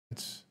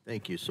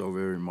Thank you so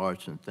very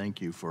much, and thank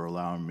you for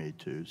allowing me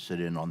to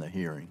sit in on the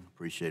hearing.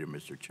 Appreciate it,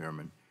 Mr.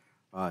 Chairman.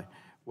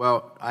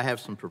 Well, I have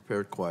some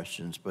prepared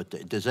questions,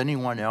 but does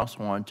anyone else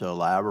want to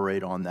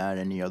elaborate on that?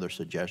 Any other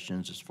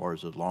suggestions as far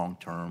as the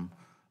long-term,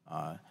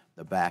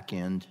 the back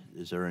end?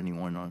 Is there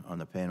anyone on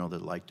the panel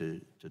that'd like to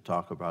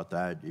talk about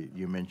that?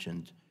 You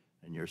mentioned,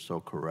 and you're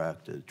so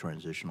correct,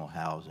 transitional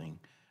housing,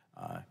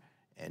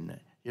 and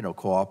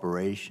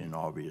cooperation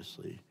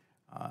obviously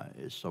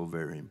is so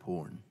very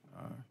important.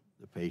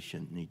 The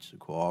patient needs to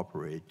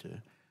cooperate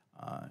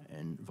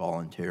and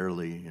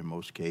voluntarily in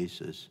most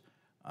cases.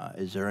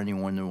 Is there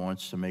anyone who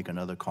wants to make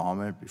another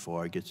comment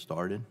before I get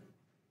started?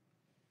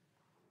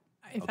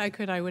 If I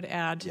could, I would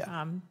add,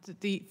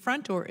 the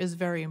front door is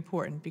very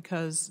important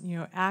because,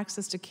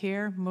 access to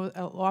care,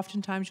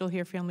 oftentimes you'll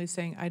hear families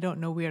saying, I don't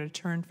know where to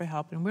turn for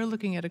help. And we're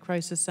looking at a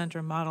crisis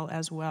center model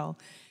as well.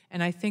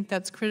 And I think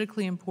that's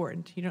critically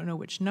important. You don't know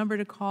which number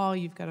to call,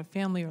 you've got a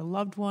family or a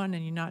loved one,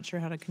 and you're not sure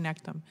how to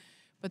connect them.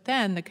 But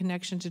then the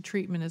connection to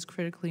treatment is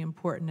critically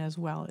important as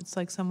well. It's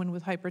like someone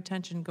with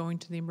hypertension going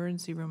to the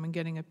emergency room and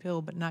getting a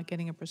pill but not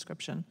getting a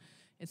prescription.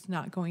 It's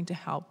not going to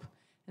help.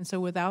 And so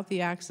without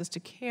the access to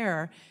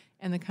care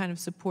and the kind of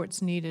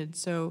supports needed,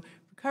 so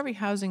recovery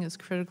housing is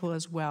critical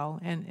as well.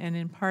 And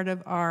in part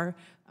of our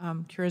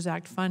Cures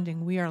Act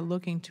funding, we are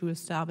looking to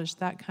establish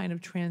that kind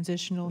of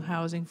transitional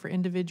housing for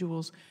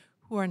individuals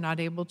who are not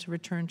able to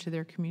return to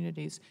their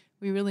communities.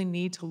 We really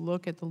need to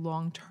look at the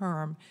long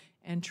term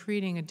and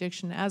treating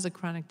addiction as a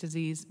chronic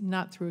disease,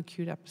 not through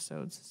acute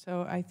episodes.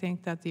 So I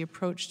think that the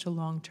approach to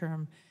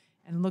long-term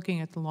and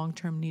looking at the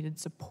long-term needed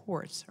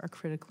supports are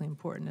critically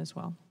important as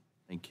well.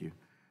 Thank you.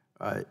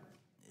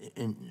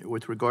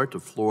 With regard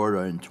to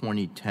Florida in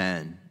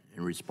 2010,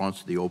 in response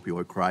to the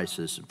opioid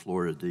crisis in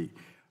Florida,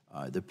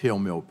 the pill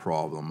mill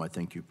problem, I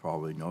think you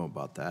probably know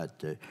about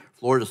that.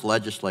 Florida's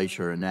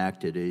legislature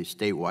enacted a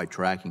statewide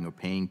tracking of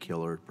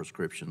painkiller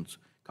prescriptions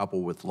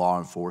coupled with law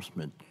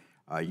enforcement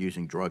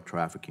using drug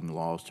trafficking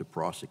laws to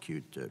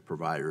prosecute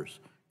providers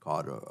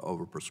caught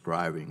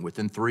overprescribing.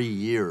 Within 3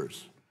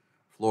 years,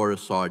 Florida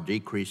saw a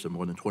decrease of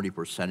more than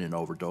 20% in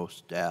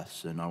overdose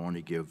deaths, and I want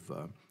to give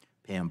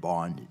Pam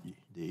Bond,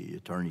 the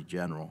Attorney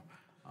General,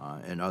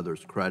 and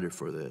others credit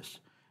for this.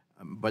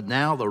 But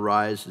now the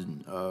rise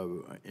in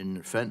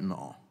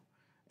fentanyl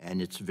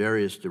and its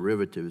various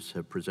derivatives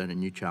have presented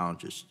new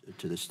challenges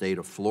to the state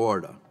of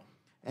Florida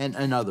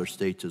and other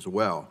states as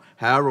well.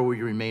 However,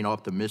 we remain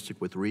optimistic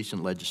with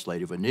recent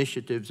legislative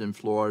initiatives in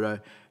Florida.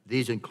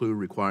 These include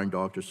requiring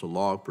doctors to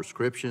log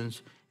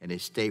prescriptions and a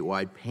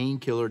statewide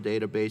painkiller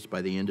database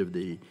by the end of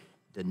the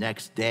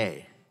next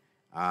day.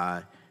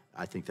 I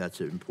think that's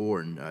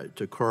important,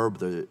 to curb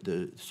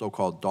the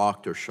so-called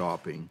doctor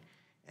shopping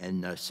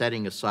and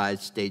setting aside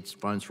states'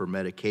 funds for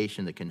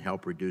medication that can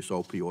help reduce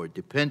opioid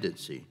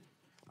dependency.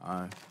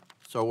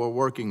 So we're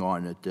working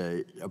on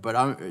it,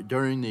 but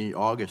during the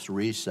August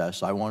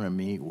recess, I want to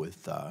meet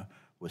with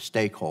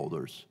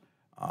stakeholders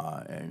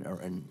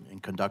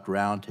and conduct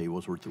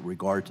roundtables with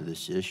regard to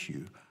this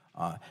issue.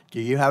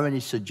 Do you have any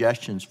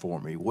suggestions for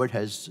me? What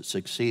has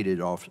succeeded?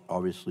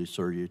 Obviously,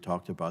 sir, you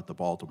talked about the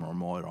Baltimore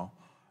model,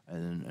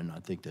 and I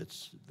think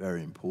that's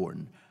very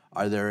important.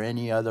 Are there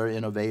any other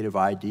innovative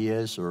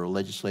ideas or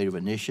legislative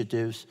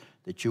initiatives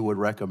that you would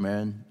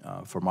recommend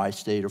for my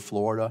state of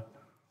Florida?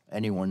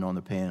 Anyone on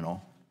the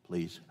panel,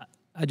 please.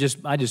 I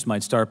just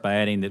might start by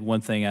adding that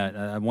one thing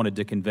I wanted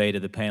to convey to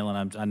the panel,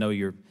 and I know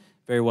you're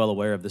very well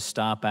aware of the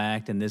STOP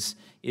Act and this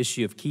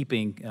issue of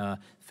keeping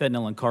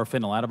fentanyl and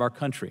carfentanil out of our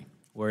country,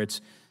 where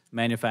it's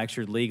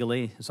manufactured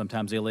legally,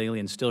 sometimes illegally,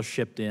 and still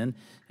shipped in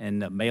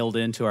and mailed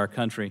into our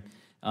country.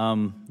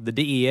 The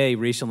DEA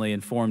recently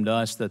informed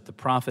us that the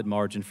profit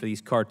margin for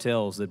these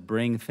cartels that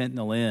bring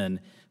fentanyl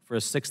in for a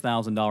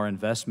 $6,000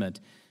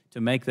 investment to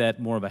make that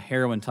more of a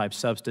heroin-type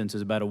substance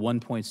is about a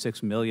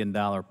 $1.6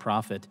 million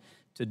profit.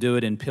 To do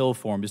it in pill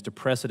form, just to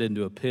press it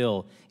into a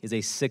pill, is a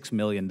 $6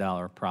 million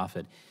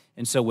profit.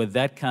 And so with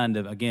that kind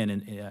of,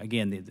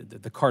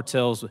 the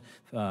cartels,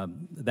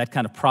 that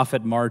kind of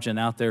profit margin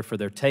out there for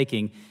their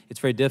taking, it's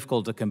very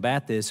difficult to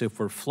combat this if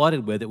we're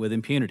flooded with it with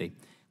impunity.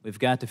 We've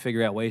got to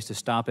figure out ways to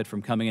stop it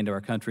from coming into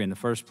our country in the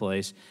first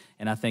place.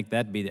 And I think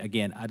that'd be,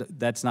 again,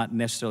 that's not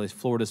necessarily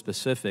Florida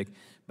specific,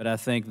 but I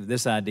think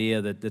this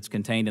idea that's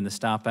contained in the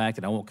STOP Act,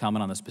 and I won't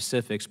comment on the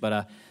specifics, but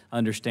I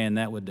understand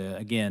that would,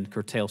 again,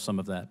 curtail some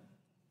of that.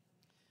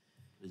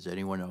 Is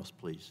anyone else,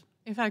 please?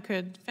 If I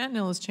could,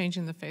 fentanyl is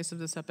changing the face of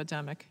this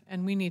epidemic,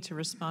 and we need to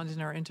respond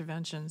in our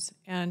interventions.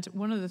 And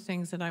one of the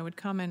things that I would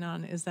comment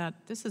on is that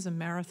this is a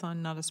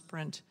marathon, not a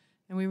sprint.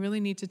 And we really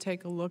need to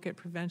take a look at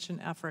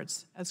prevention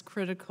efforts as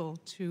critical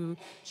to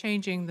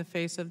changing the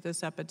face of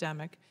this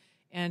epidemic,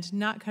 and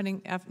not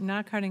cutting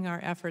our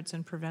efforts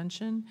in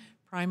prevention,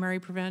 primary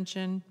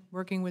prevention,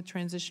 working with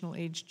transitional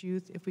aged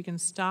youth. If we can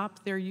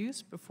stop their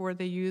use before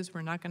they use,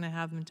 we're not going to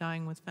have them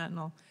dying with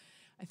fentanyl.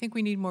 I think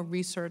we need more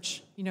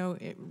research.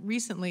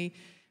 Recently,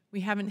 we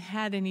haven't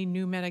had any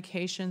new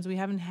medications. We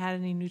haven't had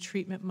any new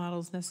treatment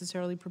models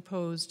necessarily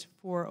proposed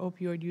for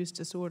opioid use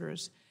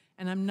disorders.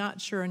 And I'm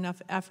not sure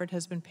enough effort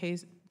has been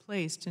placed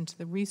placed into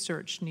the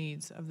research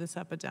needs of this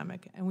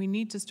epidemic. And we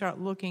need to start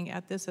looking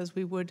at this as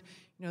we would,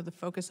 the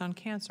focus on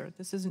cancer.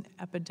 This is an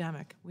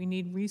epidemic. We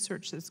need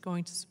research that's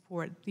going to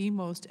support the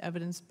most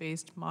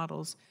evidence-based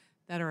models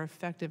that are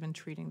effective in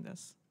treating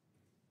this.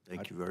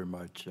 Thank you very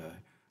much.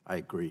 I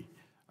agree.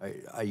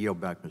 I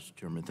yield back, Mr.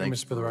 Chairman. Thank you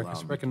Mr. for allowing me Bilirakis,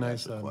 to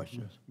recognize ask the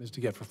questions. Ms.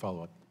 DeGette for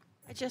follow-up.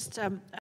 I just,